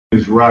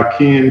is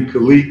Rakim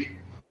Khalik,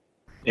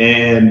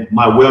 and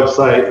my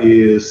website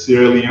is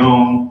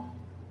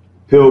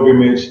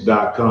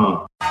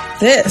SierraLeonePilgrimage.com.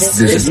 This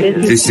is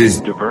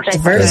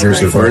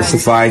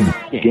Diversified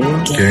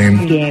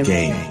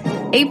Game.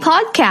 A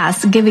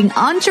podcast giving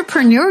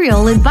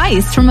entrepreneurial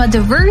advice from a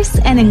diverse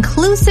and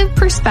inclusive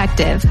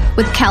perspective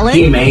with Kellen.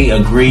 He may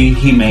agree,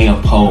 he may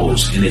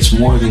oppose, and it's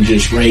more than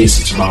just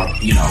race, it's about,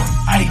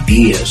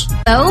 ideas.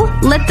 So,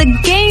 let the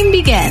game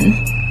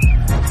begin.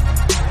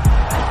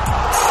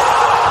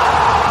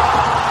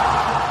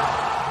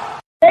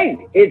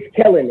 Hey, it's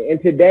Kellen,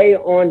 and today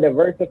on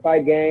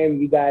Diversified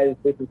Game, you guys,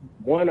 this is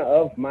one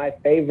of my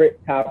favorite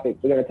topics.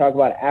 We're going to talk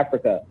about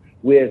Africa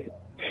with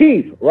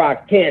Chief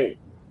Rakim.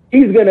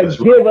 He's going to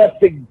give us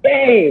the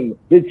game,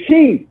 the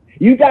Chief.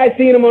 You guys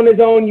seen him on his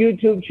own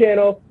YouTube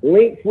channel.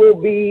 Links will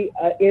be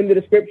in the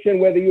description,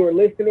 whether you are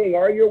listening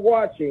or you're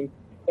watching.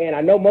 And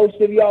I know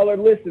most of y'all are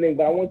listening,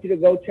 but I want you to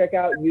go check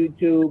out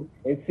YouTube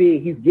and see.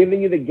 He's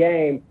giving you the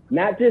game,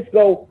 not just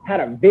go how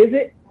to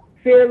visit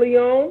Sierra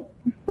Leone,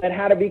 but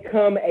how to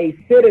become a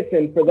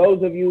citizen for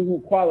those of you who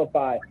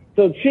qualify.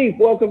 So, Chief,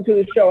 welcome to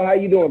the show. How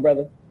you doing,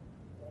 brother?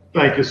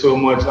 Thank you so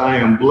much. I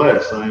am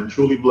blessed. I am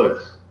truly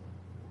blessed.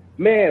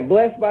 Man,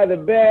 blessed by the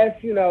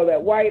best. You know,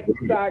 that White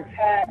Sox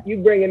hat, you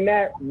bringing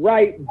that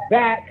right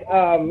back.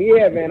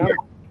 Yeah, man.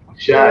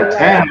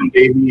 Chi-town,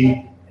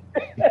 baby.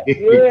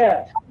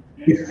 Yeah.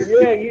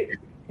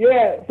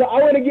 So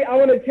I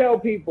want to tell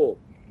people,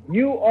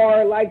 you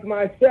are like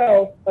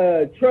myself,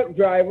 a truck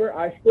driver.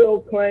 I still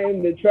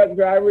claim the truck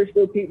driver,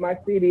 still keep my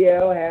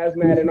CDL,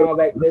 hazmat, and all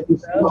that good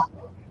stuff.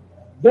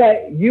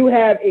 But you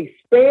have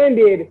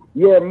expanded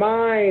your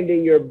mind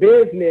and your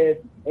business,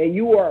 and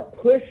you are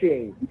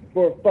pushing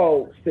for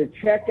folks to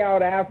check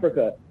out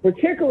Africa,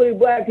 particularly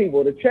Black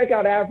people, to check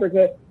out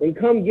Africa and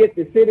come get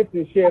the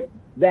citizenship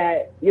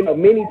that,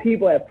 many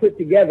people have put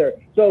together.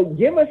 So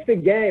give us the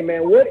game,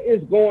 man. What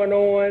is going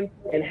on,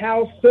 and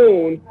how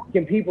soon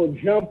can people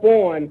jump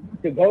on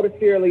to go to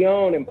Sierra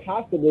Leone and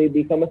possibly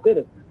become a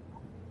citizen?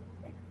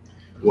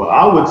 Well,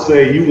 I would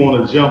say you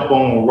want to jump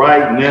on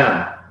right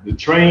now. The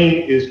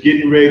train is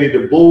getting ready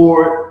to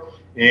board,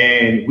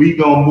 and we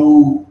gonna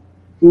move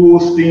full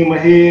steam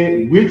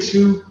ahead with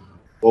you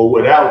or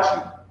without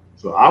you.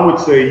 So I would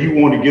say you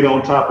want to get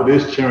on top of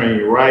this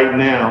train right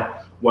now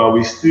while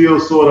we still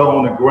sort of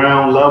on the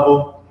ground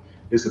level.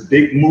 It's a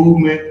big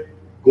movement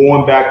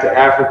going back to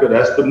Africa.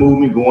 That's the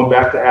movement, going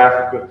back to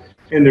Africa.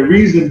 And the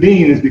reason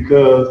being is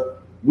because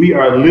we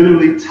are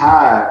literally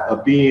tired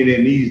of being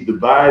in these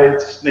divided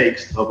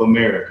snakes of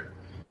America.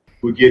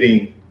 We're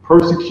getting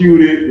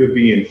persecuted, we're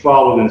being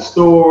followed in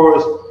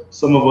stores,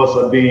 some of us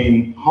are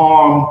being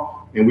harmed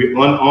and we're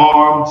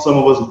unarmed, some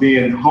of us are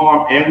being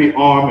harmed and we're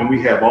armed, and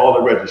we have all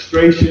the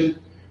registration.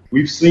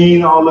 We've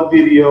seen all the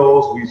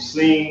videos, we've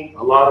seen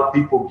a lot of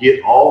people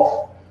get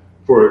off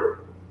for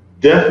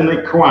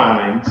definite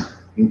crimes,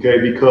 okay,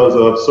 because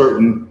of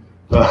certain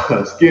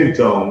skin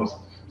tones.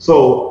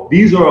 So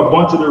these are a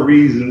bunch of the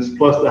reasons,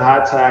 plus the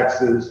high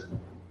taxes.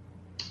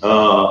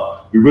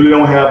 We really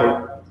don't have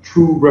a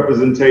true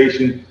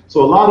representation.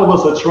 So a lot of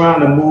us are trying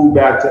to move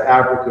back to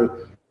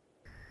Africa.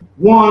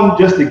 One,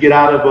 just to get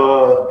out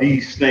of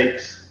these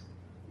snakes.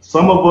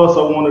 Some of us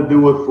want to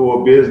do it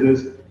for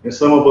business, and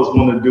some of us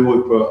want to do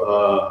it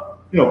for,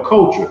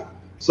 culture.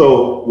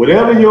 So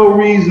whatever your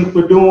reason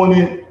for doing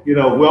it,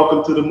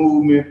 welcome to the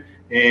movement.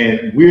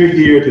 And we're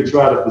here to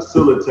try to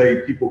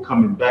facilitate people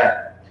coming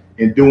back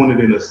and doing it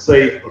in a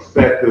safe,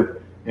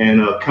 effective,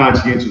 and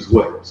conscientious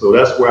way. So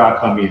that's where I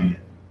come in.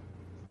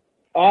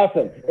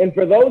 Awesome. And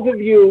for those of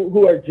you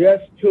who are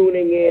just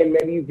tuning in,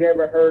 maybe you've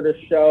never heard a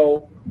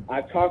show,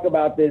 I talk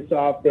about this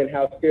often,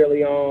 how Sierra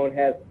Leone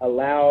has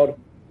allowed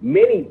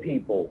many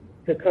people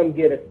to come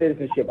get a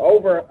citizenship,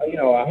 over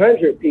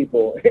 100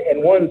 people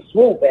in one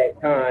swoop at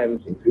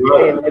times.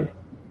 And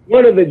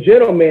one of the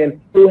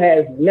gentlemen who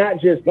has not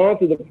just gone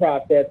through the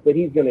process, but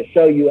he's going to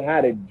show you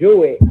how to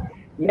do it.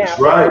 Now, that's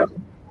right.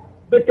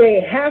 But they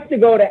have to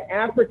go to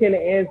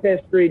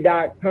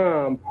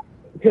AfricanAncestry.com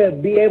to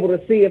be able to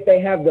see if they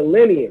have the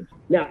lineage.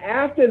 Now,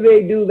 after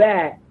they do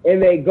that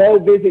and they go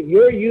visit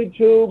your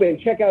YouTube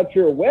and check out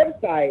your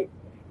website,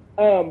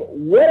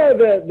 what are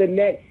the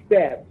next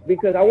steps?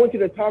 Because I want you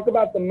to talk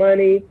about the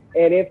money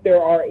and if there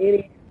are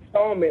any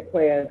installment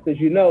plans, because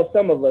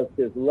some of us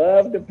just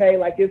love to pay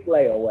like it's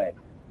layaway.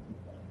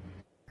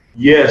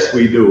 Yes,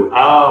 we do.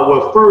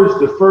 Well,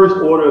 the first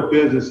order of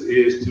business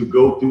is to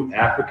go through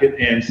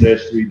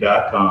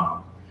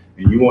AfricanAncestry.com,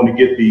 and you want to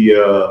get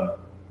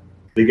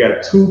they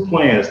got two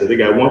plans. So they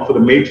got one for the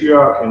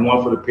matriarch and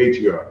one for the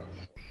patriarch.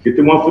 Get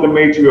the one for the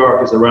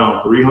matriarch, it's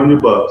around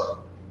 $300.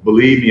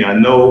 Believe me, I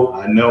know,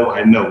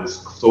 it's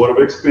sort of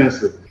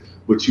expensive,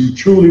 but you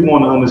truly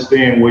want to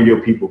understand where your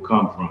people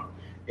come from.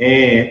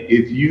 And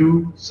if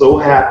you so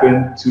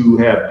happen to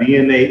have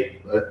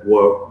DNA, a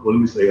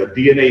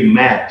DNA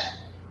match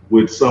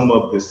with some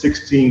of the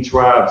 16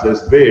 tribes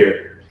that's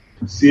there,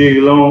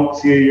 Sierra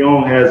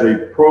Leone has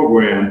a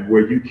program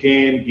where you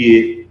can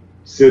get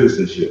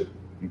citizenship.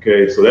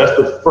 Okay, so that's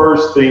the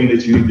first thing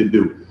that you need to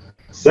do.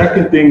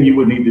 Second thing you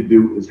would need to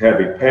do is have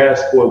a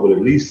passport with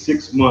at least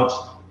 6 months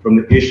from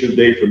the issue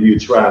date from you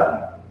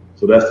traveling.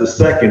 So that's the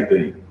second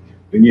thing.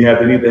 Then you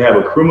need to have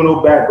a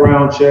criminal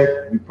background check.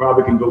 You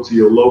probably can go to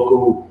your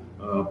local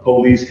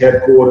police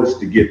headquarters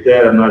to get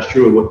that. I'm not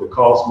sure what the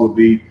cost will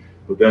be,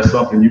 but that's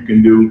something you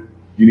can do.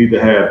 You need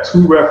to have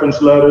 2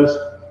 reference letters,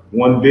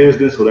 1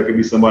 business, so that could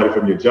be somebody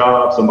from your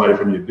job, somebody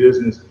from your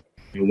business,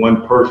 and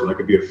 1 person. That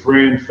could be a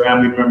friend,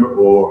 family member,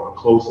 or a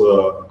close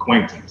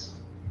acquaintance.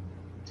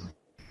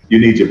 You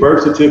need your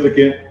birth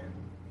certificate.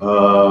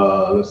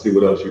 Let's see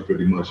what else you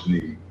pretty much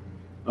need.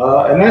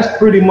 And that's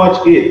pretty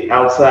much it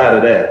outside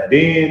of that.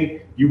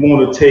 Then you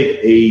want to take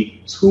a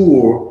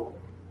tour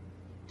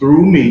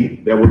through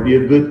me. That would be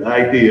a good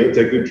idea.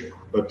 Take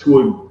a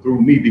tour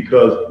through me,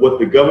 because what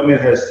the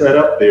government has set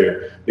up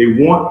there, they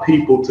want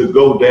people to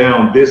go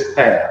down this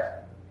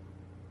path.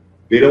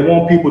 They don't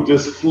want people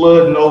just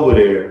flooding over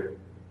there,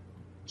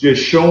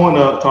 just showing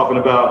up, talking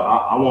about,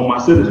 I want my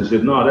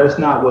citizenship. No, that's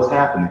not what's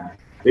happening.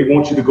 They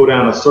want you to go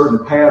down a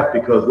certain path,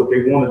 because what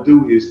they want to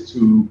do is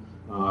to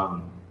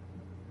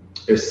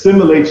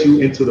assimilate you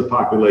into the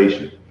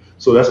population.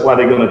 So that's why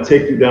they're going to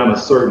take you down a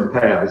certain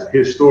path. It's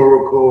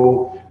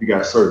historical. We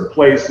got certain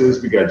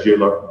places. We got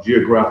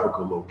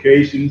geographical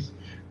locations.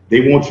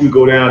 They want you to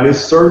go down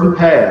this certain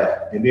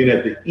path, and then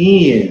at the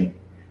end,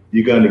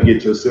 you're going to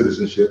get your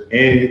citizenship,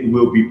 and it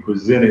will be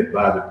presented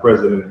by the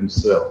president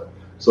himself.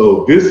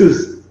 So this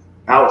is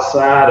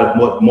outside of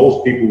what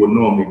most people would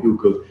normally do,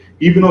 because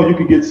even though you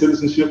can get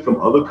citizenship from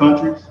other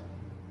countries,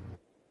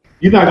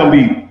 you're not going to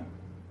be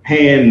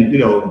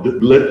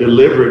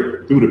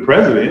delivered through the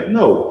president.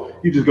 No.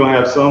 You're just gonna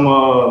have some,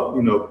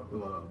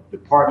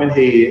 department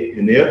head,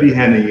 and they'll be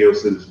handing you your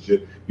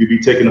citizenship. You'll be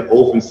taking an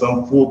oath in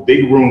some full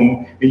big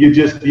room, and you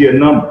just be a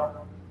number.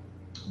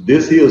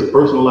 This here is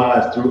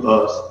personalized through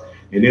us,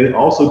 and then it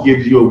also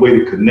gives you a way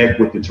to connect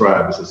with the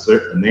tribe. It's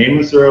a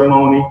naming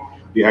ceremony.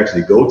 You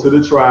actually go to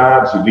the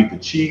tribes. You meet the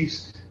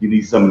chiefs. You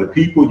meet some of the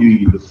people. You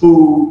eat the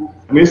food.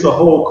 I mean, it's a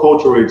whole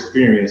cultural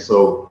experience.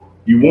 So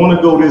you want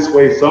to go this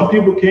way. Some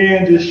people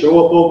can just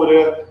show up over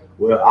there.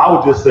 Well, I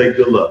would just say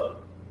good luck.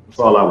 That's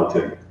all I would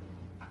tell you.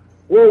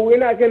 Well, we're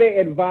not going to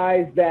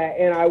advise that.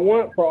 And I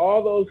want for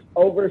all those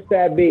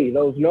over-savvy,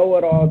 those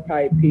know-it-all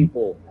type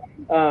people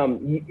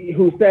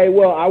who say,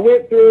 well, I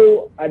went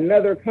through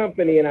another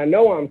company and I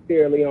know I'm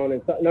Sierra Leone.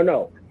 And so,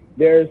 no.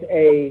 There's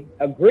a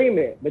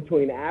agreement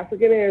between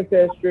African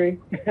ancestry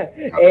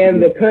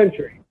and the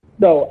country.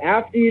 So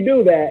after you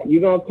do that,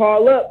 you're going to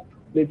call up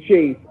the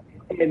chief,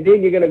 and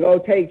then you're going to go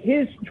take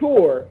his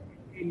tour.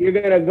 You're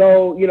going to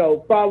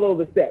go, follow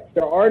the steps.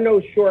 There are no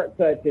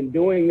shortcuts in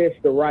doing this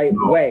the right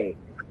way.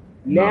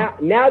 Now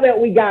that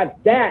we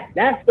got that,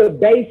 that's the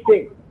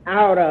basics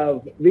out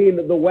of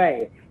the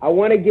way. I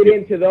want to get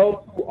into those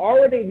who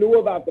already knew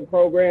about the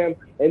program,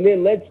 and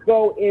then let's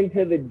go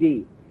into the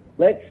deep.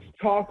 Let's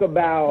talk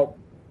about,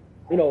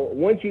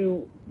 once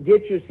you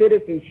get your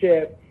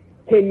citizenship,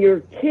 can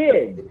your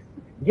kids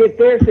get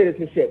their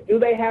citizenship? Do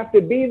they have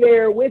to be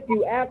there with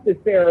you at the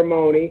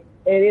ceremony?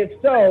 And if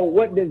so,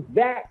 what does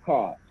that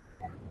cost?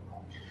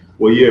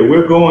 Well, yeah,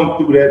 we're going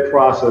through that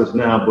process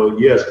now, but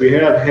yes, we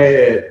have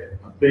had,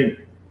 I think,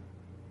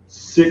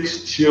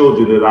 6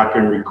 children that I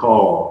can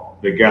recall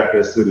that got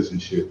their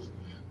citizenships.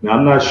 Now,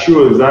 I'm not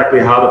sure exactly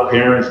how the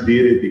parents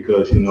did it,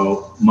 because,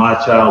 my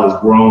child is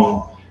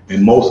grown,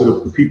 and most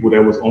of the people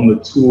that was on the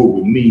tour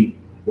with me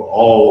were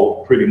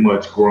all pretty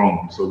much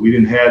grown. So we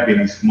didn't have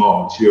any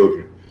small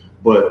children,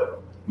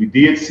 but we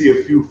did see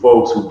a few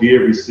folks who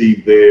did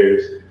receive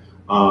theirs.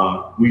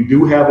 We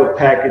do have a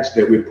package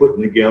that we're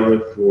putting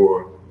together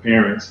for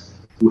parents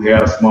who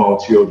have small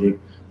children,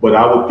 but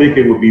I would think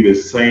it would be the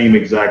same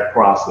exact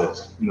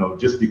process.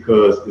 Just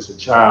because it's a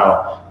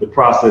child, the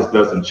process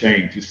doesn't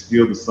change. It's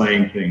still the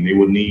same thing. They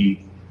would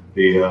need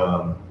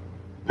the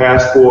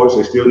passports.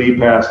 They still need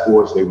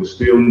passports. They would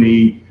still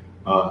need,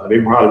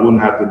 they probably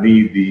wouldn't have to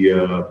need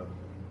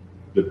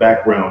the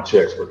background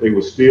checks, but they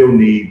would still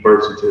need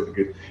birth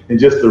certificates and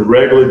just the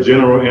regular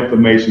general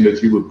information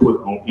that you would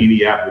put on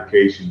any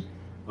application.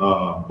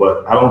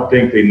 But I don't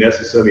think they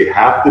necessarily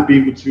have to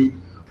be with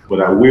you, but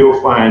I will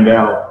find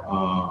out.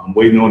 I'm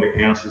waiting on the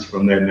answers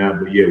from that now,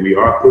 but yeah, we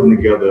are putting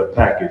together a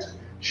package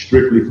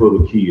strictly for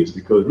the kids,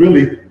 because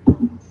really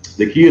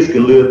the kids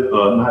can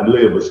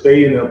but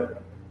stay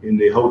in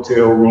the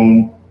hotel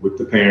room with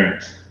the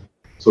parents.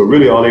 So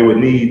really all they would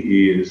need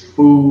is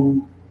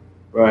food,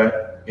 right,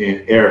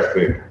 and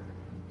airfare.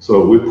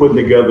 So we're putting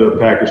together a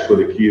package for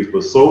the kids,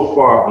 but so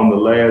far on the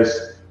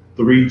last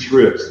 3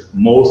 trips,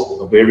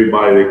 most of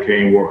everybody that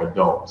came were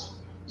adults.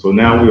 So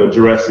now we're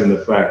addressing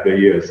the fact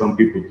that, some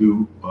people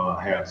do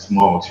have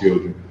small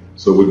children.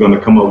 So we're going to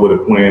come up with a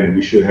plan, and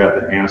we should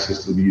have the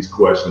answers to these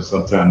questions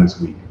sometime this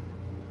week.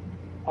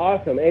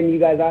 Awesome. And you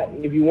guys,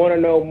 if you want to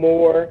know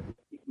more,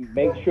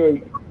 make sure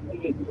you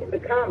in the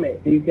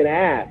comments you can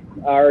ask,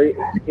 or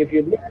if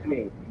you're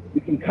listening,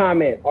 you can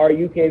comment, or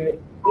you can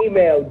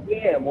email,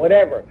 DM,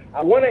 whatever.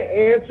 I want to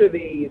answer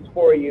these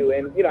for you,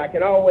 and I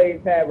can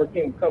always have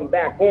Rakeem come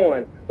back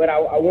on, but I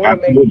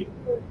want to make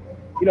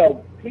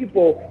sure,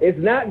 people, it's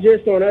not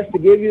just on us to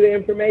give you the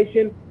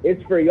information.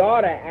 It's for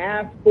y'all to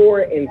ask for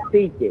it and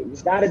seek it. You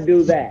got to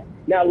do that.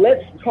 Now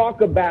let's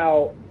talk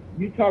about,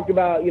 you talked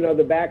about,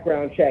 the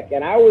background check.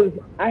 And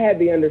I had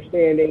the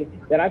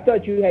understanding that I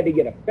thought you had to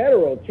get a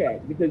federal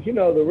check because,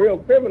 the real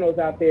criminals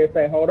out there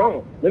say, hold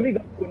on, let me go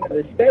to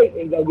another state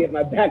and go get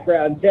my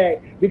background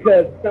check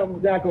because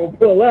something's not going to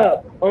pull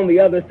up on the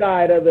other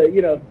side of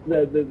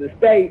the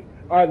state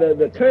or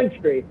the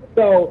country.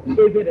 So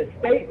is it a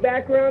state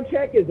background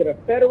check? Is it a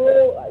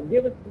federal?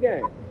 Give us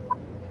again.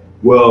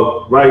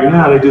 Well, right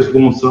now they just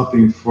want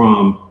something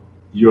from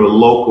your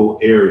local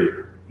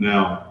area.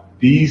 Now,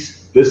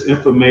 this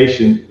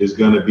information is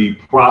going to be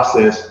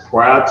processed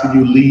prior to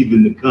you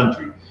leaving the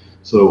country.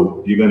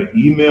 So you're going to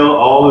email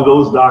all of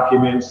those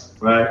documents,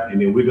 right? And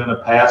then we're going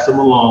to pass them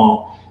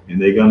along, and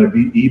they're going to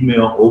be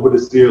emailed over to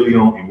Sierra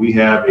Leone. And we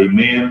have a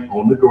man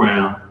on the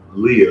ground,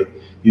 Leah.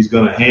 He's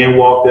going to hand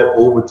walk that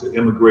over to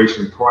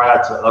immigration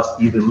prior to us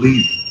even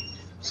leaving.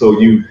 So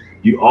you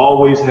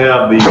always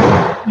have the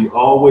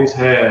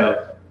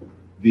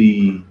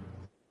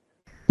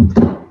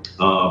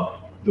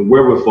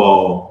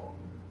wherewithal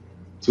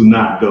to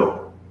not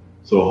go.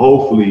 So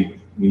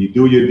hopefully when you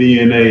do your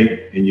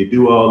DNA and you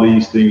do all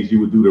these things, you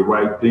would do the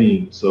right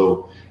thing.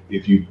 So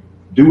if you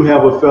do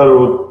have a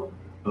federal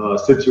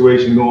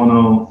situation going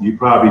on, you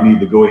probably need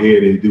to go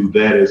ahead and do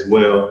that as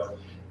well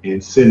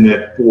and send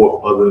that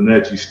forth. Other than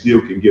that, you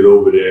still can get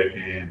over there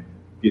and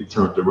get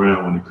turned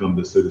around when it comes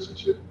to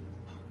citizenship.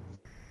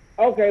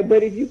 Okay,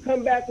 but if you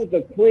come back with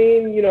a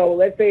clean,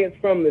 let's say it's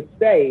from the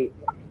state,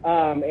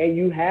 and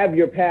you have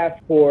your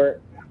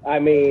passport, I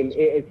mean,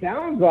 it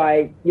sounds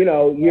like, you're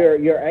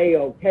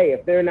A-okay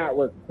if they're not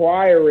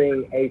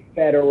requiring a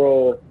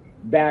federal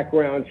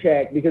background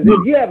check. Because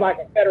if you have like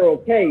a federal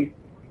case,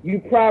 you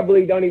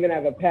probably don't even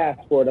have a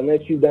passport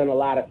unless you've done a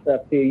lot of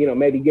stuff to,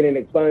 maybe get an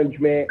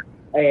expungement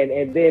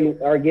and then,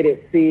 or get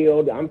it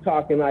sealed. I'm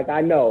talking like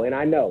I know.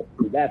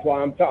 That's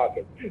why I'm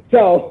talking.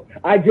 So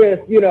I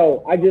just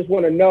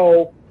want to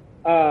know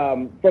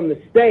from the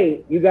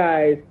state, you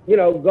guys,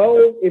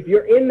 go, if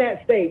you're in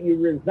that state, you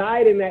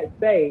reside in that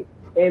state,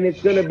 and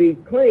it's going to be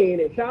clean,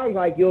 it sounds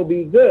like you'll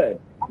be good.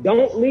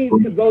 Don't leave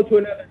to go to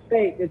another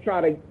state to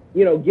try to,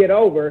 get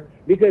over,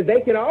 because they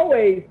can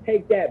always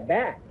take that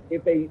back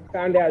if they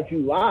found out you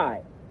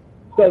lied.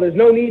 So there's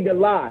no need to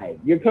lie.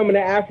 You're coming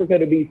to Africa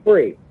to be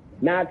free,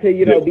 not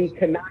to, be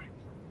conniving.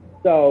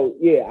 So,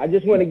 yeah, I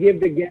just want to give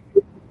the guests,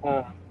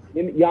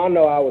 y'all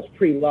know I was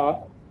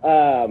pre-law.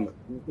 So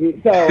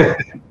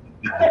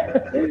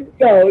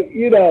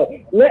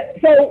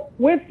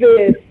with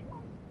this,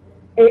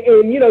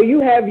 and you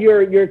have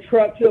your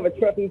trucks, you have a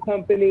trucking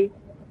company,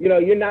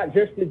 you're not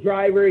just a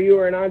driver,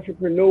 you're an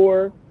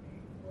entrepreneur.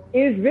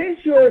 Is this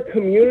your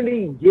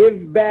community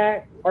give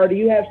back, or do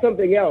you have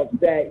something else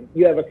that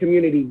you have a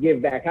community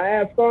give back? I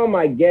asked all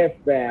my guests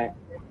that,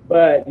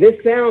 but this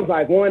sounds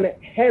like one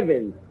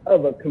heaven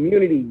of a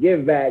community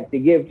give back to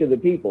give to the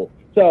people.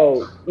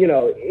 So,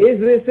 is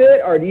this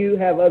it, or do you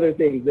have other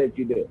things that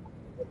you do?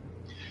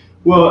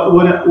 Well,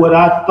 what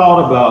I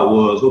thought about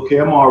was, okay,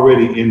 I'm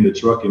already in the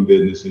trucking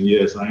business, and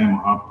yes, I am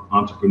an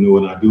entrepreneur,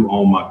 and I do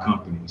own my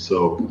company.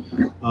 So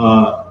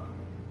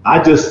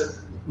I just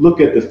look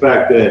at the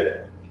fact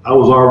that I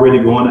was already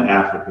going to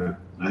Africa.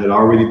 I had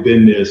already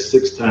been there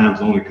 6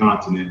 times on the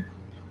continent,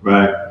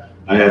 right?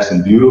 I had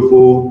some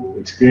beautiful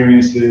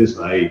experiences.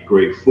 I ate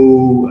great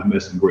food. I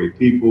met some great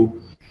people.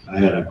 I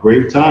had a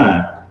great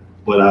time,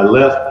 but I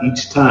left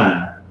each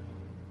time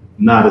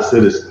not a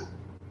citizen,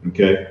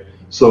 okay?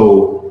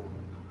 So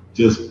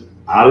just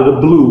out of the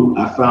blue,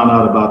 I found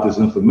out about this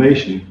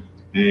information,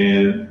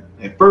 and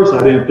at first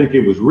I didn't think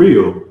it was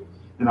real.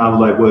 And I was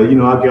like, well,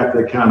 I got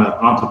that kind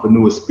of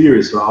entrepreneur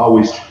spirit, so I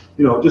always,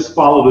 just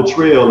follow the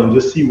trail and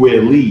just see where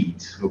it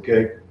leads,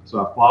 okay?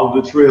 So I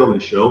followed the trail,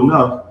 and sure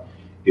enough,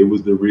 it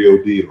was the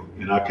real deal.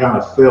 And I kind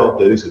of felt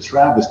that it's a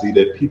travesty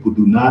that people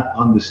do not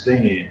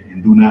understand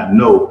and do not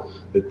know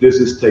that this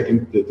is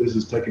taking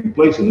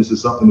place, and this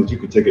is something that you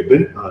can take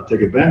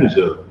advantage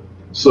of.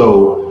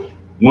 So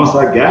once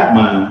I got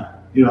mine,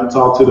 I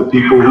talked to the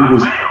people who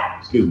was,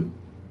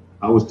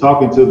 I was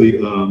talking to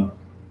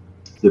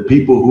the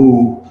people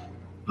who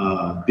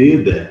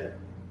did that.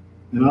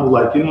 And I was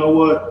like, you know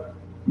what?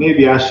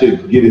 Maybe I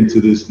should get into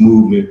this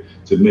movement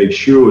to make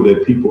sure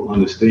that people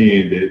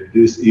understand that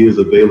this is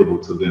available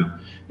to them.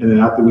 And then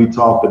after we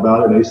talked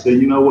about it, they say,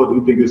 you know what? We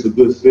think it's a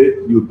good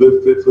fit. You're a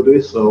good fit for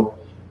this. So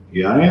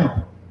here I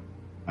am.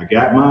 I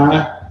got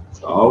mine.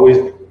 So I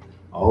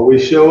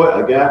always show it.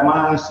 I got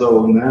mine.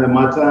 So now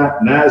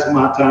is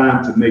my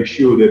time to make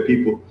sure that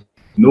people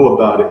know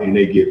about it and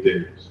they get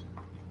theirs.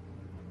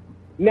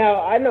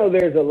 Now, I know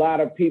there's a lot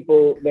of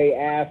people, they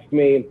ask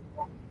me,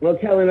 well,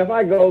 Kellen, if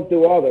I go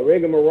through all the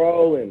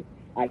rigmarole and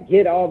I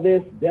get all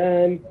this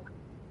done,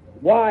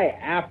 why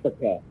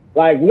Africa?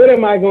 Like, what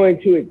am I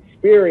going to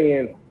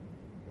experience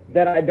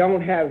that I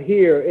don't have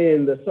here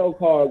in the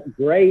so-called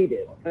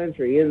greatest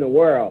country in the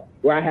world,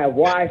 where I have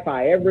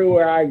Wi-Fi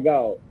everywhere I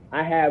go?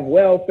 I have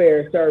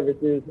welfare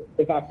services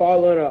if I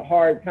fall on a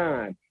hard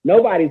time.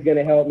 Nobody's going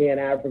to help me in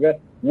Africa.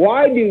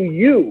 Why do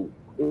you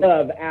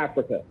love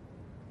Africa?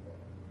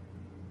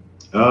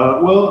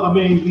 Well, I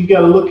mean, you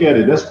got to look at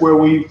it. That's where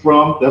we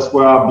from. That's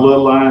where our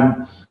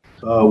bloodline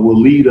will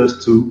lead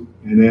us to.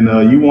 And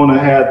then you want to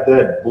have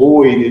that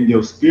void in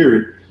your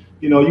spirit.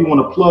 You know, you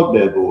want to plug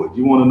that void.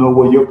 You want to know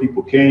where your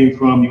people came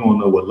from. You want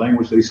to know what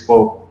language they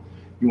spoke.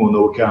 You want to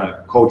know what kind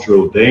of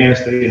cultural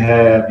dance they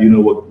have. You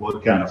know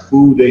what kind of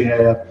food they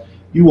have.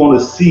 You want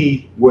to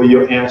see where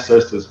your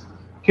ancestors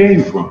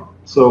came from.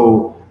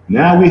 So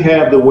now we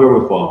have the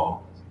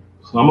wherewithal.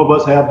 Some of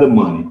us have the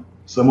money.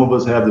 Some of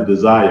us have the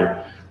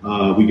desire.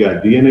 We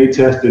got DNA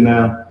testing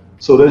now.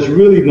 So there's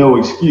really no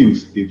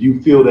excuse. If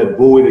you feel that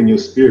void in your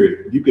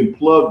spirit, you can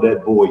plug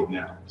that void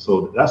now.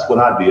 So that's what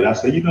I did. I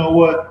said, you know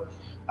what?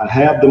 I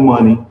have the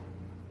money.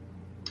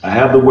 I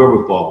have the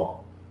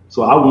wherewithal.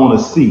 So I want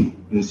to see.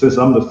 And since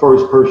I'm the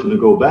first person to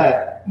go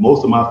back,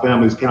 most of my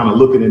family's kind of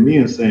looking at me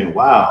and saying,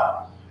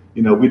 wow,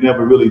 you know, we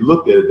never really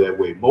looked at it that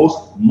way.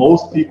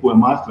 Most people in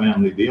my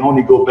family, they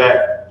only go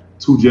back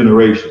 2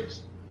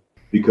 generations,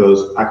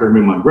 because I can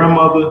remember my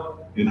grandmother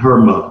and her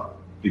mother,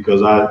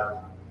 because I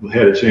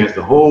had a chance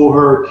to hold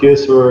her,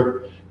 kiss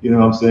her, you know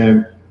what I'm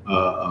saying,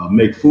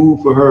 make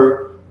food for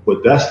her.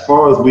 But that's as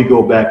far as we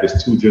go back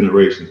is 2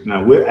 generations.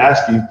 Now we're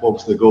asking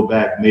folks to go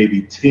back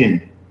maybe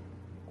 10,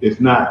 if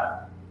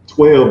not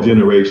 12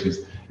 generations.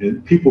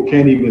 And people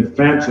can't even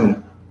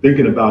fathom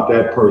thinking about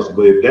that person.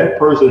 But if that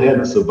person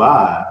hadn't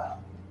survived,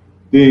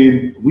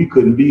 then we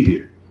couldn't be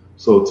here.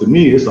 So to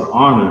me, it's an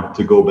honor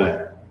to go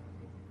back.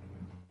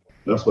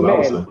 That's what I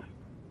would say.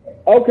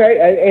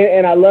 Okay,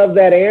 and I love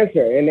that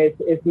answer, and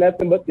it's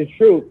nothing but the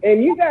truth.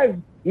 And you guys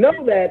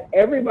know that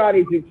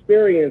everybody's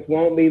experience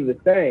won't be the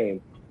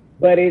same,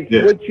 but it's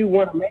what you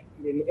want to make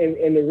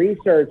in the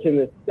research and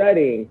the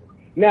studying.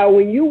 Now,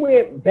 when you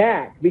went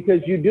back,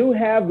 because you do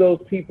have those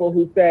people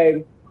who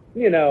say,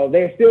 you know,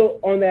 they're still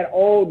on that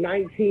old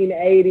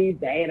 1980s,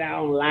 they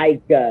don't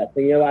like us.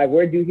 And you're like,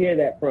 where'd you hear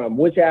that from?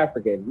 Which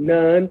African?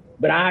 None,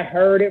 but I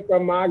heard it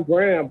from my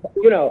grandpa,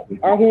 you know,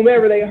 or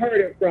whomever they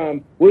heard it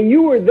from. When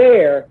you were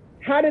there,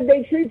 how did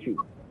they treat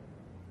you?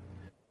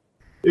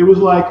 It was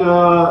like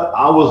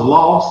I was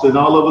lost, and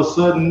all of a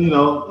sudden, you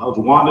know, I was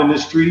wandering the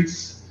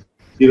streets,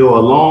 you know,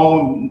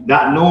 alone,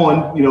 not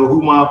knowing, you know,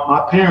 who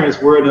my parents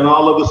were. And then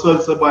all of a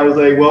sudden somebody was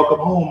like, welcome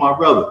home, my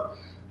brother.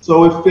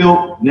 So it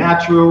felt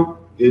natural.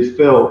 It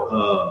felt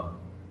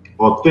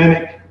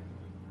authentic.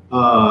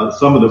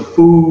 Some of the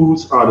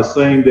foods are the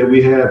same that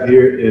we have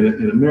here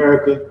in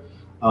America.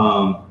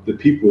 The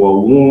people are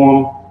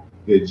warm,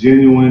 they're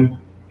genuine,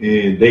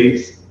 and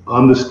they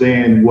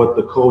understand what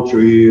the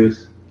culture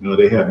is. You know,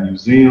 they have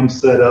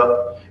museums set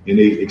up and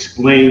they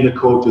explain the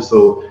culture.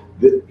 So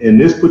in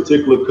this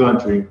particular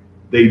country,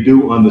 they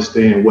do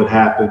understand what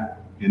happened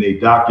and they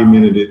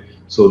documented it.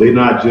 So they're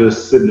not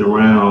just sitting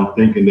around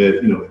thinking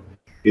that, you know,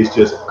 it's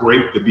just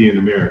great to be in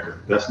America.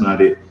 That's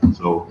not it.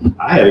 So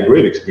I had a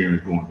great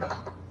experience going back.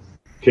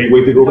 Can't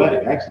wait to go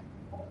back, actually.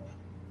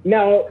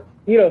 Now,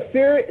 you know,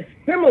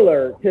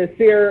 similar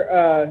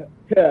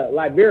to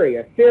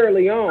Liberia, Sierra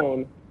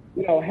Leone,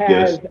 you know,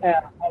 has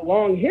a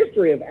long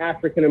history of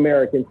African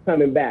Americans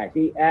coming back,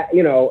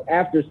 you know,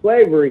 after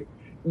slavery.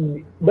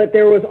 But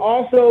there was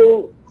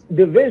also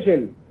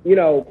division, you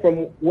know,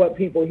 from what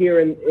people hear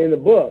in the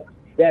book,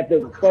 that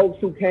the folks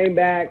who came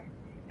back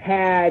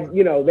had,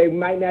 you know, they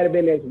might not have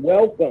been as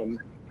welcome.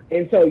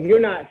 And so you're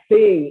not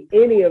seeing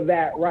any of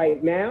that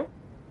right now?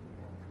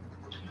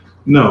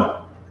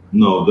 No,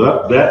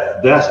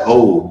 that's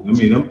old. I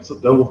mean,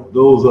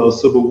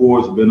 those civil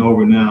wars have been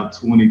over now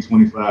 20,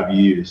 25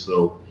 years.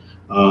 So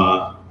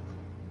I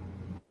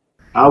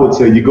would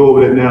say you go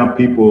over there now,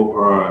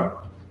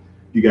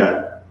 you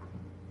got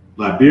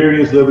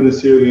Liberians living in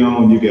Sierra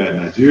Leone, you got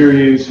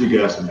Nigerians, you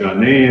got some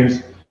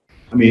Ghanaians.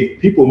 I mean,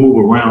 people move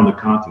around the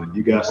continent.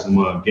 You got some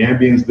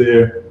Gambians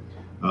there.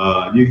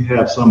 You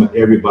have some of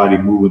everybody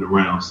moving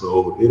around.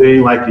 So it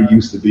ain't like it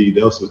used to be.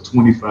 That was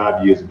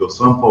 25 years ago.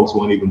 Some folks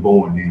weren't even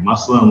born then. My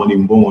son wasn't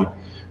even born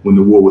when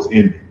the war was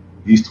ending.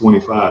 He's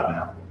 25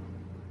 now.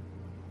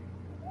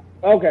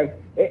 Okay.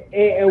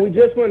 And we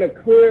just want to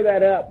clear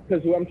that up,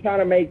 because I'm trying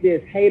to make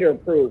this hater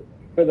proof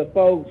for the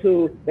folks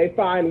who they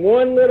find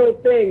one little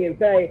thing and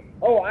say,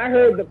 oh, I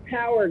heard the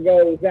power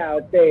goes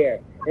out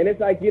there. And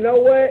it's like, you know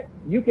what?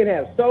 You can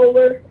have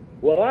solar.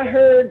 Well, I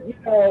heard, you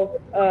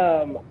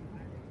know,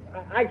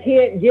 I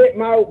can't get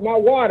my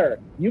water.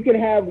 You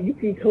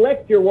can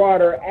collect your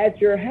water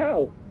at your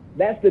house.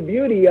 That's the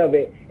beauty of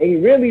it. And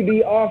you really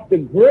be off the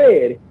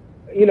grid,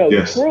 you know,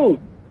 the truth.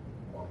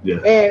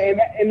 Yes.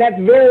 And that's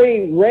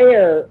very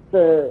rare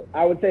for,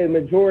 I would say, the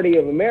majority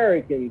of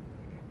Americans.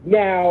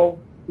 Now,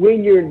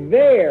 when you're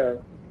there,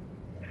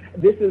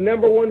 this is the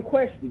number one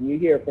question you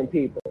hear from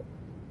people.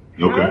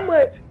 Okay. How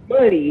much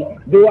money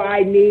do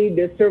I need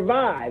to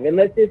survive? And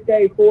let's just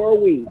say for a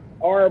week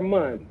or a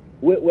month,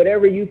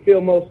 whatever you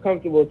feel most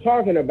comfortable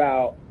talking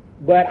about.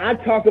 But I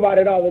talk about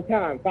it all the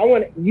time. So I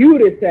want you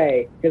to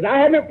say, because I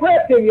haven't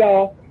prepped him,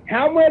 y'all,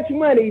 How much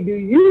money do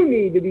you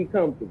need to be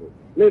comfortable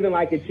living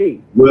like a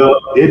chief? Well,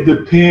 it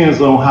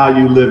depends on how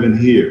you living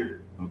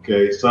here.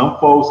 Okay, some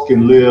folks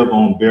can live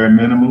on bare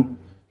minimum.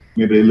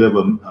 Maybe they live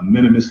a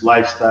minimalist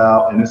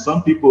lifestyle, and then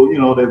some people, you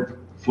know, they're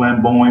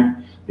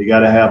flamboyant. They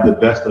got to have the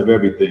best of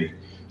everything.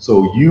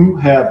 So you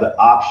have the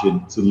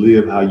option to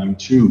live how you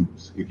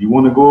choose. If you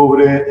want to go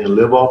over there and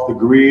live off the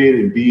grid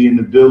and be in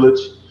the village,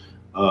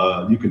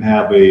 you can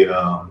have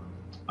a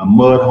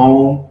mud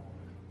home,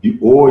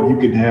 or you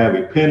can have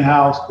a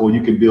penthouse, or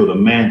you can build a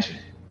mansion.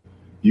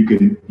 You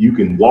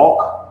can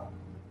walk,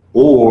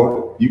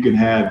 or you can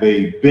have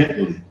a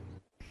Bentley.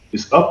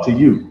 It's up to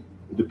you.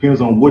 It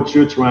depends on what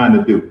you're trying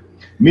to do.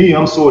 Me,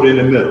 I'm sort of in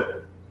the middle.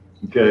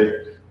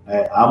 Okay,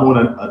 I want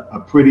a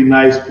pretty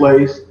nice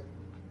place.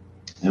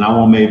 And I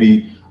want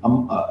maybe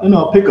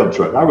a pickup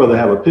truck. I'd rather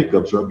have a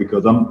pickup truck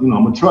because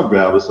I'm a truck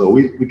driver, so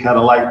we kind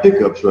of like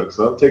pickup trucks.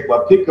 So I'll take my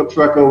pickup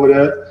truck over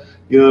there,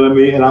 you know what I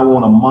mean? And I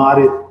want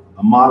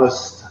a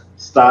modest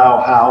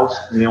style house.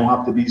 And they don't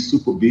have to be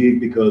super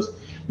big because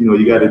you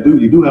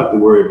do have to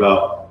worry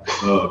about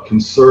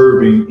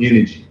conserving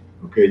energy.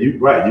 Okay, you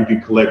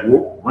can collect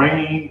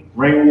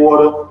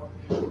rainwater,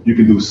 you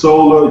can do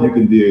solar, you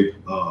can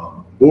dig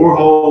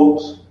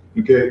boreholes.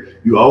 Okay,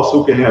 you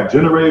also can have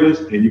generators,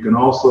 and you can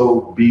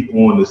also be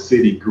on the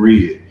city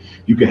grid.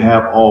 You can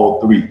have all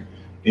three.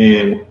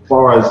 And as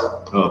far as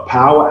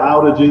power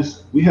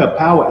outages, we have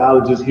power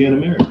outages here in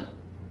America.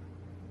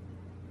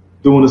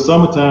 During the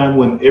summertime,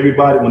 when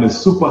it's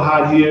super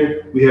hot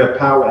here, we have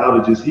power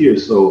outages here.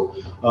 So,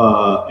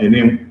 and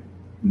then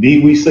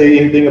need we say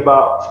anything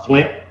about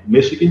Flint,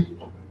 Michigan?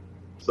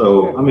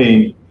 So, I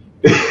mean,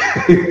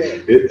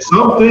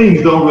 some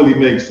things don't really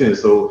make sense.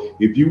 So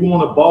if you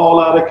want to ball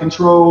out of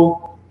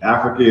control,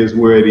 Africa is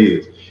where it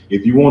is.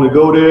 If you want to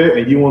go there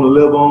and you want to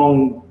live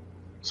on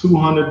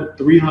 $200,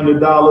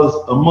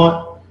 $300 a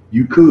month,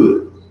 you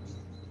could.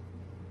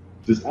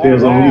 Just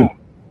depends on you.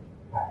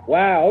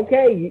 Wow.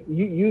 Okay.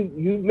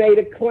 You made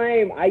a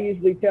claim. I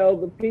usually tell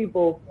the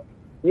people,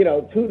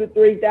 $2,000 to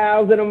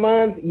 $3,000 a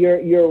month.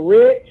 You're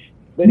rich.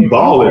 But you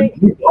balling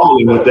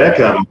with that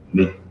kind of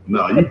money.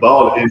 No, you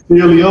balling. In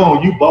Sierra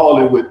Leone, you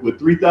balling with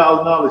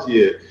 $3,000.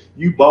 Yeah,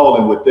 you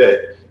balling with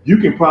that. You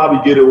can probably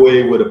get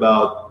away with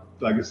about,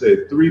 like I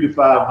said, $300 to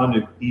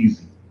 $500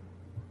 easy.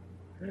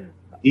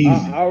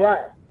 All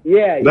right.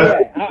 Yeah.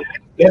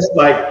 That's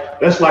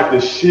like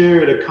the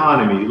shared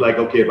economy. Like,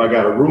 okay, if I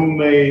got a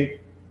roommate,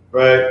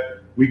 right?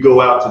 We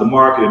go out to the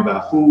market and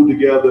buy food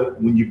together.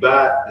 When you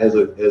buy as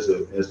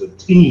a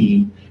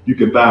team, you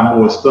can buy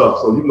more stuff.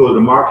 So you can go to the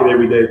market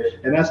every day,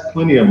 and that's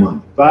plenty of money.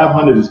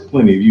 $500 is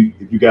plenty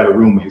if you got a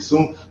roommate.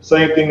 Same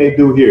thing they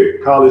do here.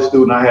 College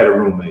student, I had a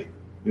roommate.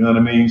 You know what I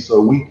mean? So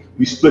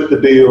we split the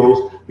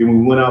bills. Then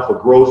we went out for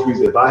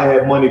groceries. If I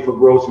had money for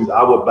groceries,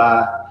 I would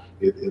buy.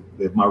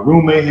 If my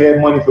roommate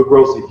had money for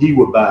groceries, he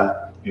would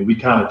buy. And we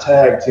kind of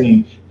tag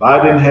team. If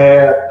I didn't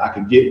have, I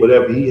could get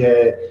whatever he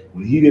had.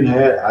 When he didn't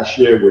have, I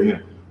shared with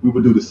him. We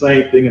would do the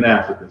same thing in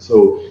Africa.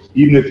 So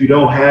even if you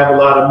don't have a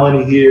lot of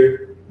money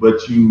here, but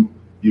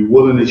you're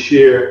willing to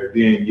share,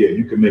 then yeah,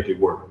 you can make it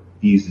work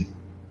easy.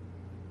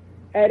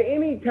 At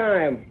any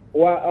time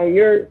while on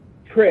your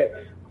trips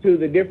to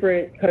the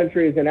different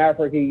countries in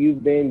Africa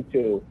you've been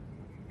to,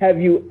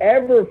 have you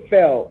ever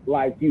felt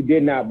like you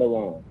did not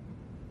belong?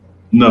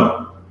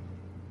 No.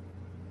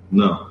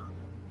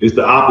 It's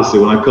the opposite.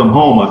 When I come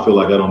home, I feel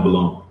like I don't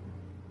belong.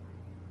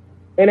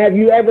 And have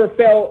you ever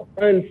felt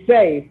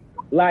unsafe,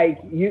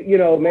 like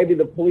maybe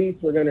the police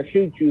were going to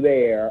shoot you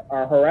there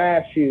or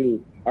harass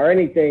you or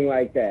anything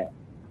like that?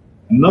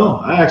 No,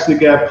 I actually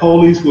got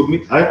police with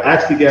me. I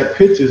actually got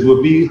pictures with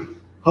me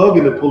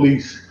hugging the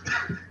police,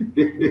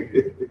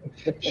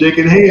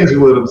 shaking hands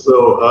with them.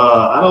 So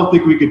I don't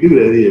think we could do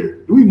that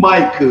here. We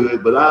might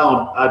could, but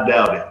I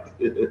doubt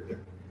it.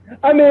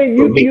 I mean,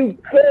 you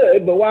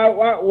could, but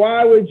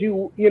why would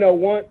you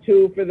want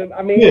to for them?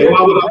 I mean, yeah,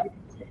 why would I?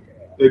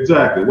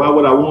 Exactly. Why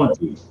would I want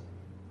to?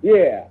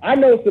 Yeah, I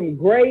know some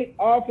great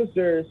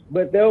officers,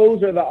 but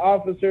those are the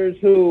officers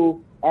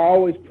who are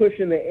always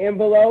pushing the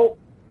envelope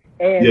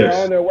and yes.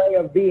 are on their way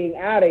of being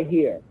out of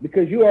here,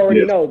 because you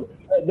already yes. know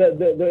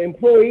the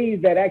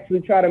employees that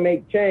actually try to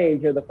make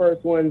change are the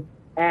first ones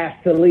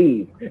asked to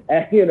leave.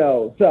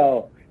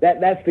 So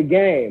that's the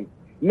game.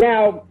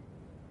 Now,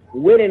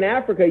 within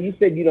Africa, you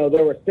said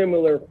there were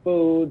similar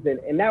foods,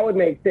 and that would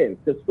make sense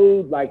because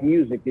food, like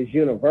music, is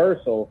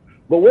universal.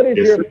 But what is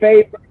your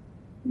favorite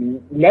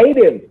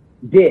native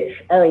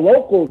dish or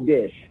local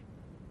dish?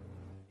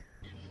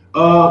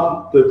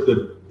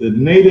 The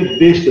native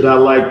dish that I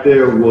liked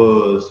there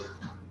was,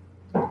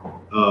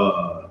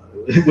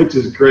 which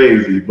is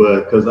crazy,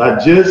 but because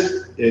I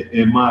just,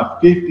 in my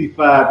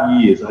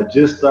 55 years, I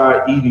just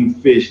started eating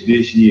fish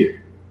this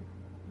year.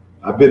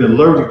 I've been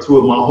allergic to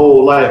it my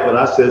whole life, but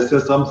I said,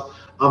 since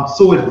I'm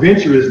so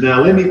adventurous now,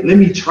 let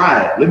me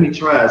try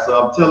it.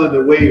 So I'm telling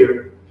the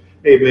waiter,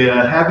 hey man,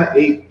 I haven't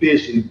ate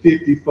fish in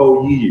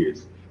 54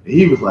 years. And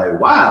he was like,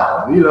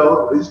 wow,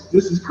 this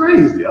is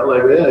crazy. I'm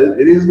like, yeah,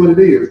 it is what it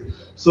is.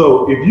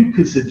 So if you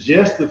could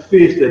suggest a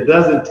fish that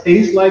doesn't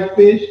taste like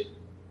fish,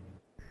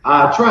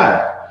 I'll try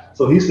it.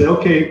 So he said,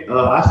 okay,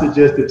 I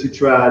suggest that you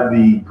try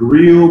the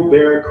grilled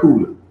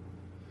barracuda.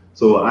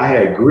 So I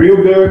had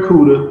grilled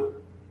barracuda,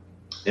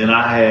 and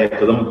I had,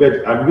 because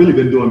I've really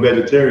been doing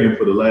vegetarian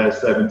for the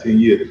last 17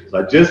 years. So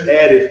I just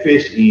added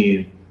fish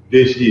in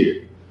this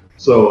year.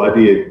 So I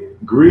did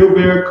grilled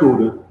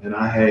barracuda, and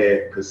I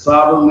had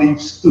cassava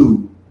leaf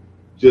stew,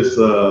 just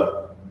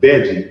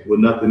veggie with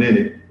nothing in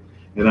it.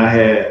 And I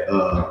had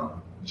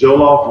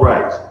jollof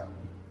rice,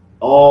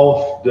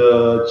 off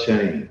the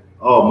chain.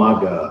 Oh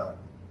my God.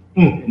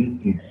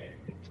 And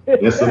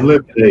some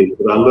lemonade,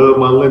 but I love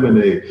my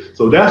lemonade.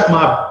 So that's my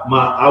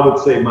I would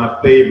say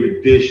my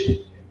favorite dish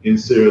in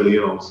Sierra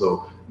Leone.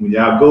 So when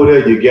y'all go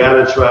there, you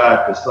gotta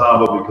try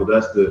cassava, because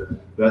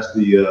that's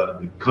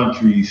the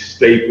country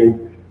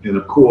staple. And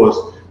of course,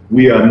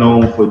 we are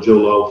known for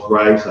jollof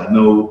rice. I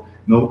know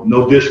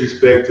no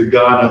disrespect to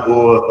Ghana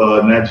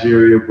or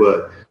Nigeria,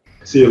 but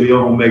Sierra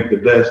Leone make the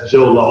best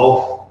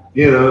jollof.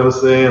 You know what I'm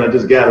saying? I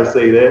just gotta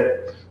say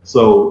that.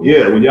 So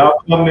yeah, when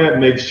y'all come there,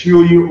 make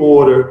sure you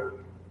order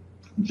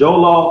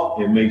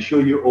jollof and make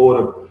sure you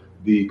order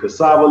the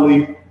cassava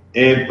leaf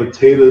and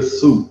potato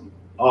soup.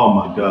 Oh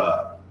my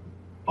God,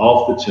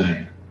 off the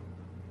chain.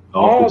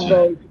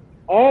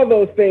 All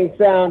those things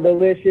sound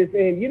delicious.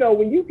 And you know,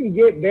 when you can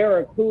get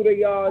barracuda,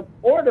 y'all,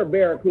 order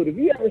barracuda. If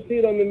you ever see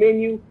it on the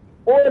menu,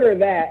 order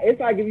that. It's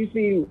like if you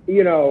see,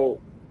 you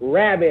know,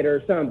 rabbit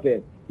or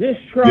something, just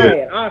try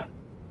it.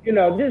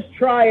 Just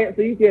try it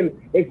so you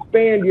can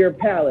expand your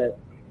palate.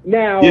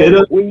 Now, yeah, it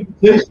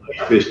doesn't taste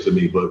like fish to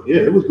me, but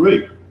yeah, it was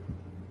great.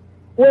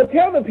 Well,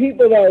 tell the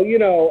people though, you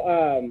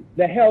know,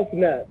 the health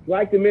nuts,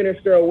 like the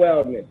Minister of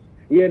Wellness,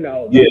 you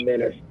know, the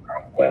Minister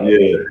of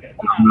Wellness.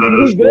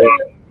 Who's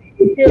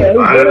good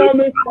on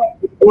this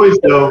voice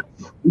though,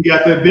 you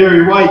got that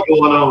Barry White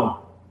going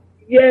on.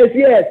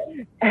 Yes.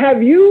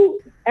 Have you,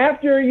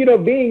 after, you know,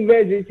 being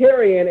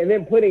vegetarian and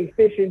then putting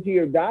fish into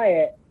your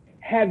diet,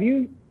 have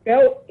you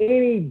felt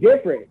any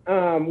different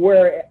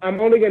where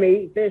I'm only going to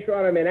eat fish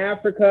when I'm in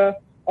Africa?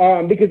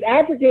 Because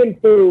African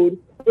food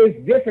is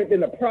different than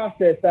the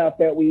processed stuff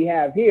that we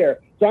have here.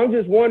 So I'm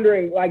just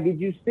wondering, like,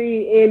 did you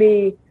see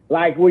any,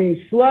 like, were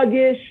you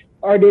sluggish,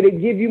 or did it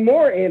give you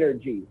more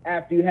energy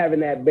after you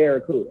having that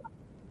barracuda?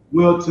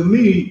 Well, to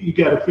me, you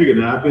got to figure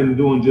that I've been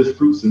doing just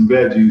fruits and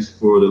veggies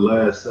for the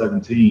last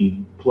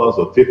 17 plus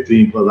or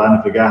 15 plus.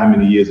 I forgot how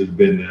many years it's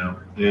been now.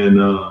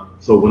 And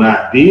so when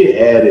I did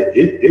add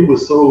it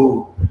was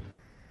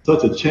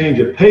such a change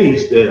of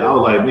pace that I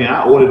was like, man,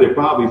 I ordered it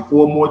probably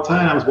 4 more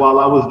times while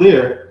I was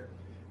there.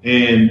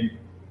 And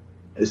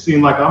it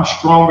seemed like I'm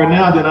stronger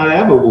now than I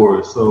ever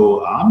was.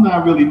 So I'm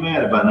not really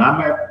mad about it.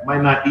 I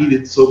might not eat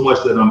it so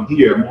much that I'm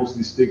here. I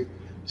mostly stick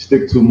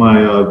to my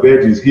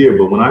veggies here.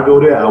 But when I go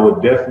there, I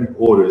would definitely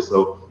order it.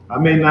 So I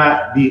may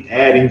not be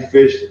adding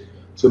fish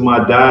to my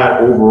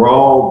diet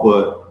overall,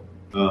 but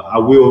I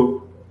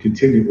will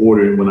continue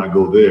ordering when I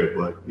go there.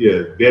 But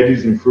yeah,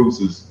 veggies and fruits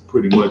is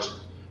pretty much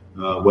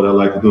what I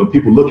like to do. And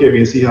people look at me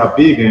and see how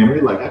big I am.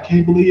 They're like, I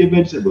can't believe you're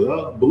vegetarian.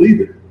 Well, believe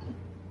it.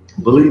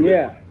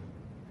 Yeah.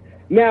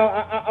 Now,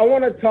 I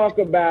want to talk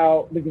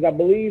about, because I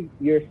believe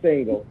you're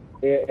single,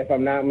 if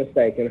I'm not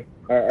mistaken.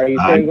 Are you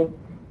single?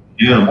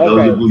 Yeah, I'm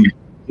eligible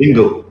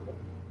single.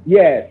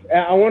 Yes.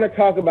 I want to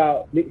talk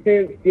about,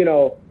 since, you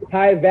know,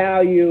 high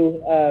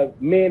value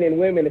men and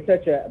women is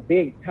such a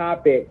big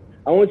topic,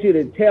 I want you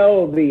to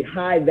tell the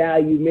high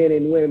value men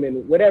and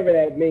women, whatever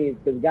that means,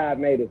 because God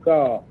made us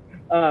all.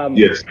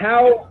 Yes.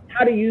 How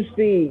do you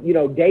see, you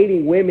know,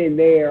 dating women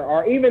there,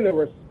 or even the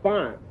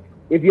response,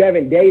 if you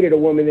haven't dated a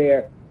woman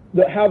there,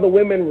 how the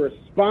women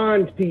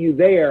respond to you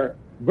there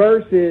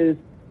versus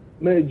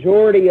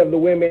majority of the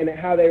women,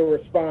 how they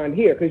respond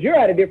here? Because you're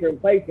at a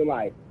different place in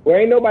life where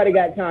ain't nobody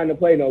got time to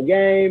play no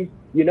games.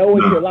 You know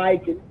what you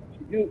like,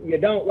 you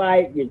don't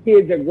like, your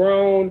kids are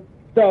grown.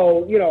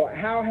 So, you know,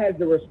 how has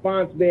the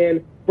response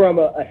been from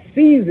a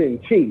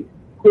seasoned chief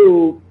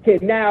who can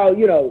now,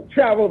 you know,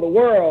 travel the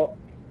world?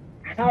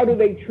 How do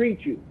they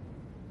treat you?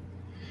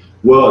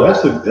 Well,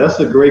 that's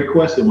a great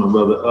question, my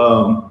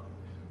brother.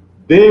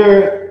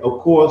 There, of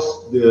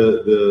course,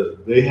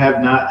 they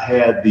have not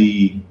had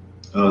the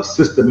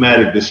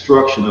systematic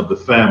destruction of the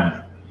family.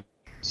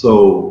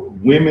 So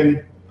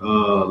women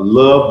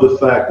love the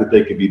fact that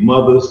they can be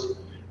mothers,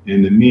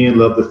 and the men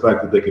love the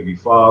fact that they can be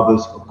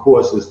fathers. Of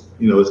course, it's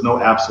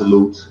no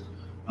absolutes,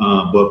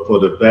 but for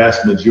the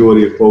vast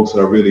majority of folks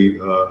are really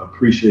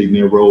appreciating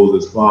their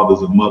roles as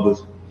fathers and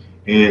mothers,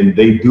 and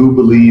they do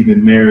believe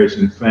in marriage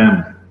and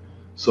family.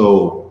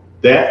 So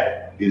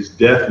that is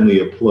definitely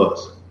a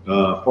plus.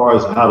 As far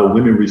as how the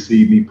women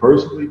receive me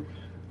personally,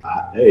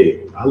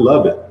 I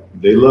love it.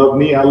 They love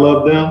me, I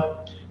love them.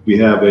 We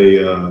have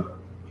a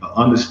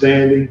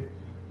understanding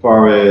as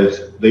far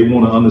as they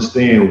want to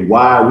understand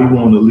why we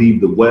want to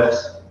leave the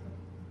West.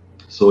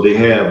 So they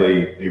have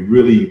a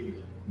really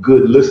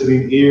good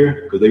listening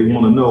ear, because they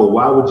want to know,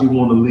 why would you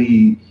want to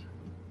leave,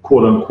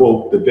 quote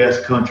unquote, the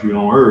best country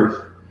on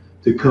earth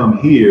to come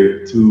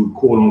here to,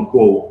 quote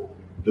unquote,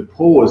 the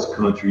poorest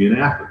country in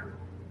Africa.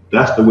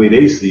 That's the way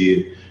they see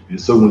it. And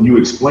so when you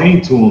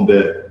explain to them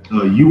that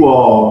you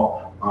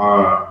all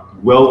are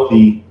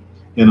wealthy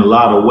in a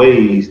lot of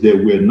ways that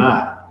we're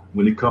not,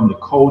 when it comes to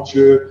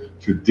culture,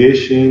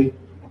 tradition,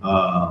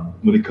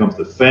 when it comes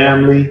to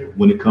family,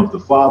 when it comes to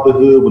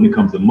fatherhood, when it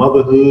comes to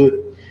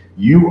motherhood,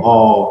 you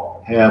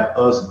all have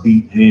us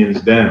beat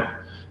hands down.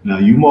 Now,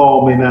 you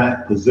all may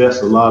not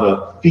possess a lot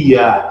of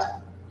fiat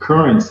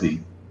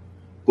currency,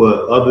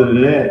 but other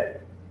than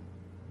that,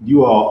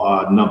 you all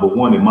are number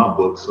one in my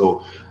book.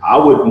 So I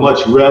would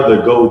much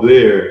rather go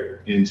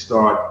there and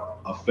start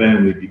a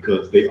family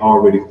because they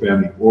already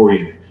family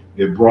oriented.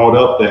 They're brought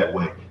up that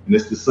way. And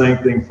it's the same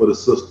thing for the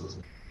sisters.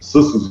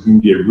 Sisters can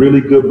get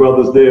really good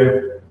brothers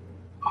there,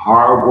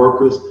 hard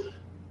workers,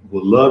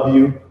 will love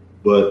you,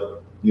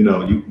 but you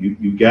know,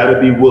 you got to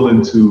be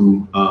willing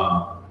to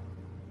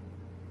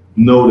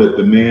know that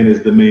the man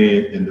is the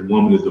man and the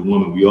woman is the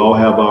woman. We all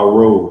have our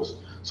roles.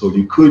 So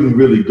you couldn't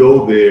really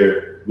go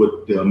there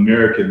with the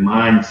American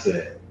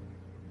mindset,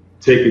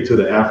 take it to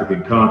the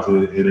African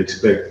continent and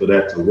expect for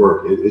that to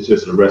work. It's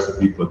just a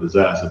recipe for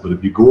disaster. But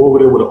if you go over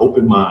there with an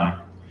open mind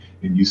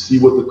and you see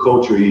what the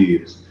culture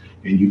is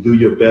and you do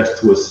your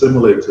best to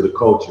assimilate to the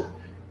culture,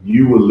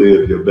 you will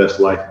live your best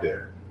life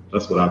there.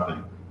 That's what I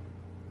think.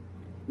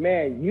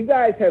 Man, you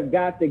guys have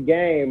got the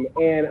game,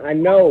 and I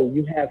know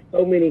you have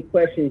so many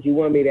questions you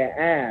want me to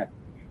ask,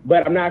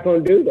 but I'm not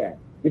going to do that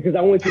because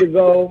I want you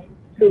to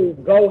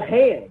go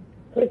ham.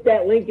 Put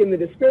that link in the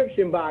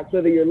description box,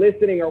 whether you're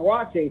listening or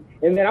watching,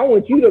 and then I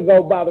want you to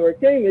go bother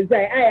Rakeem and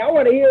say, hey, I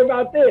want to hear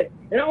about this,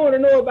 and I want to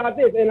know about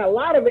this, and a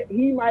lot of it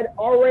he might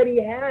already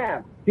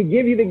have to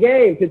give you the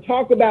game, to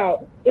talk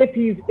about if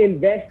he's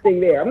investing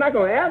there. I'm not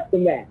going to ask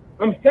him that.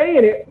 I'm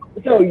saying it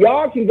so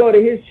y'all can go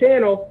to his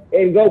channel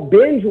and go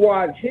binge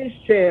watch his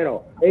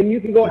channel, and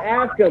you can go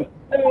ask him,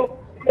 so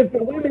if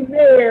the women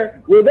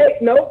there, will they?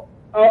 Nope.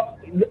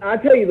 I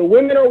tell you, the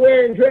women are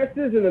wearing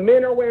dresses and the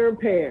men are wearing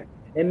pants,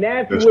 and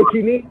that's what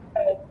you need.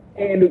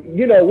 And,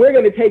 you know, we're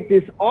going to take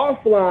this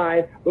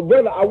offline, but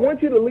brother, I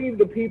want you to leave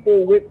the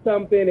people with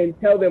something and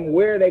tell them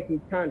where they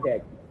can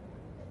contact you.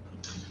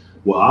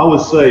 Well, I would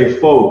say,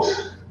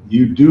 folks,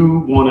 you do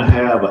want to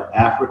have an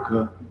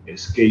Africa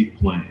escape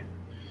plan.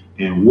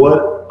 And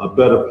what a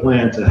better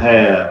plan to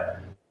have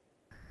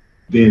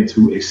than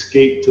to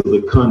escape to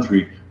the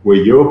country where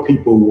your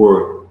people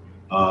were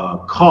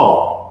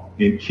caught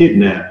and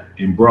kidnapped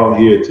and brought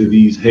here to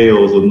these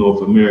hells of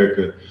North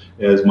America,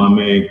 as my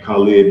man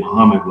Khalid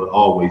Muhammad would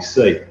always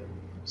say.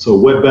 So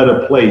what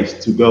better place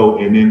to go?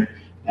 And then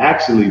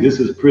actually,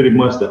 this is pretty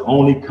much the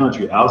only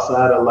country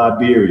outside of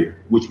Liberia,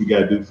 which we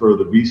got to do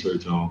further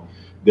research on,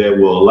 that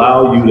will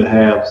allow you to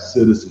have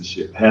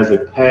citizenship, has a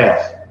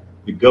path.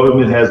 The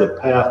government has a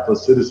path for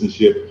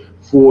citizenship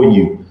for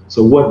you.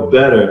 So what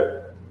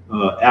better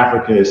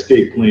Africa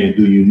escape plan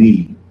do you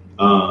need?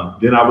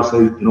 Then I would say,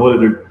 in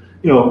order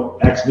to,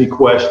 ask me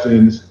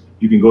questions,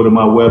 you can go to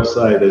my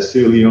website at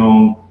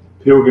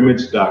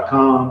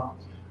SierraLeonePilgrimage.com.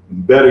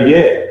 Better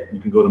yet, you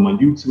can go to my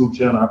YouTube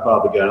channel. I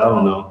probably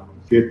got,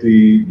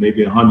 50,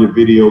 maybe 100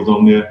 videos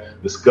on there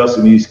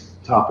discussing these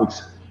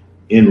topics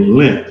in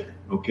length.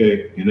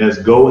 Okay, and that's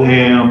Go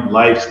Ham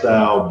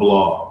Lifestyle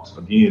Blogs.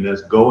 Again,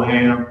 that's Go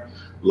Ham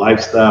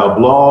Lifestyle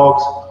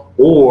Blogs,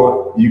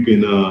 or you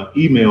can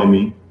email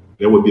me.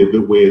 That would be a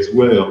good way as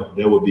well.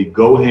 That would be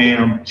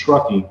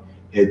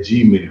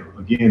gohamtrucking@gmail.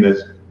 Again,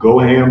 that's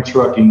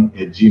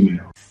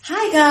gohamtrucking@gmail.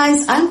 Hi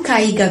guys, I'm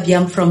Kai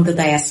Gabiam from the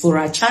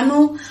Diaspora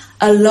Channel,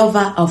 a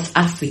lover of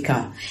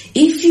Africa.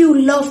 If you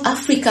love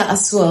Africa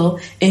as well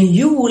and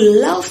you would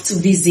love to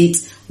visit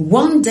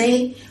one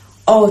day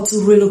or to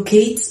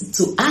relocate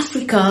to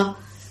Africa,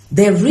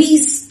 there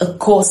is a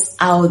course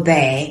out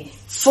there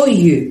for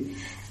you.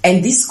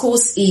 And this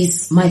course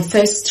is My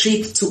First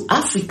Trip to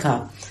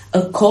Africa,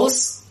 a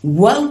course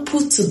well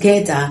put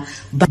together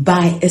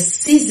by a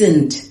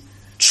seasoned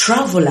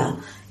traveler,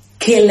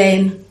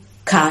 Kellen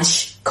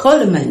Cash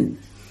Coleman.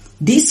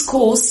 This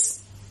course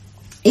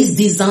is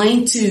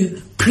designed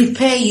to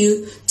prepare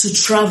you to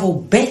travel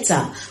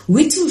better,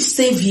 which will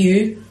save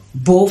you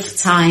both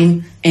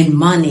time and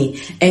money.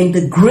 And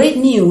the great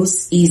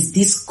news is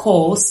this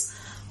course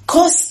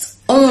costs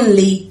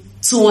only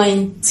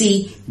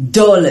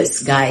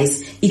 $20,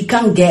 guys. It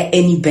can't get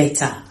any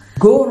better.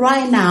 Go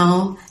right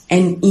now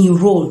and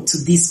enroll to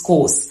this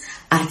course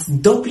at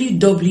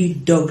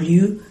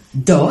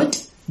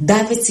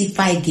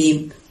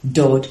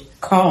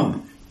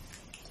www.diversifygame.com.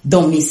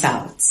 Don't miss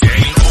out.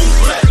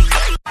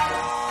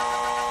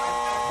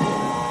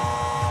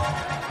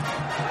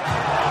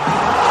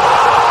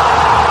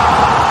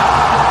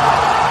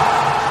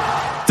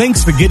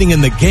 Thanks for getting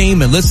in the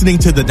game and listening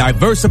to the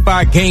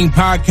Diversified Game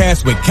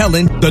Podcast with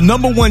Kellen, the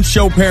 #1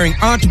 show pairing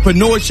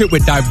entrepreneurship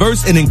with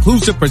diverse and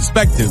inclusive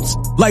perspectives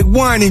like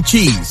wine and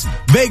cheese,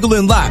 bagel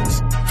and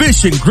lox,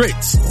 fish and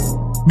grits.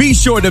 Be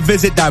sure to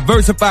visit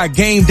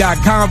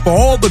diversifiedgame.com for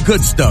all the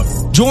good stuff.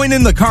 Join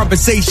in the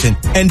conversation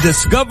and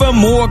discover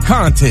more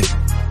content.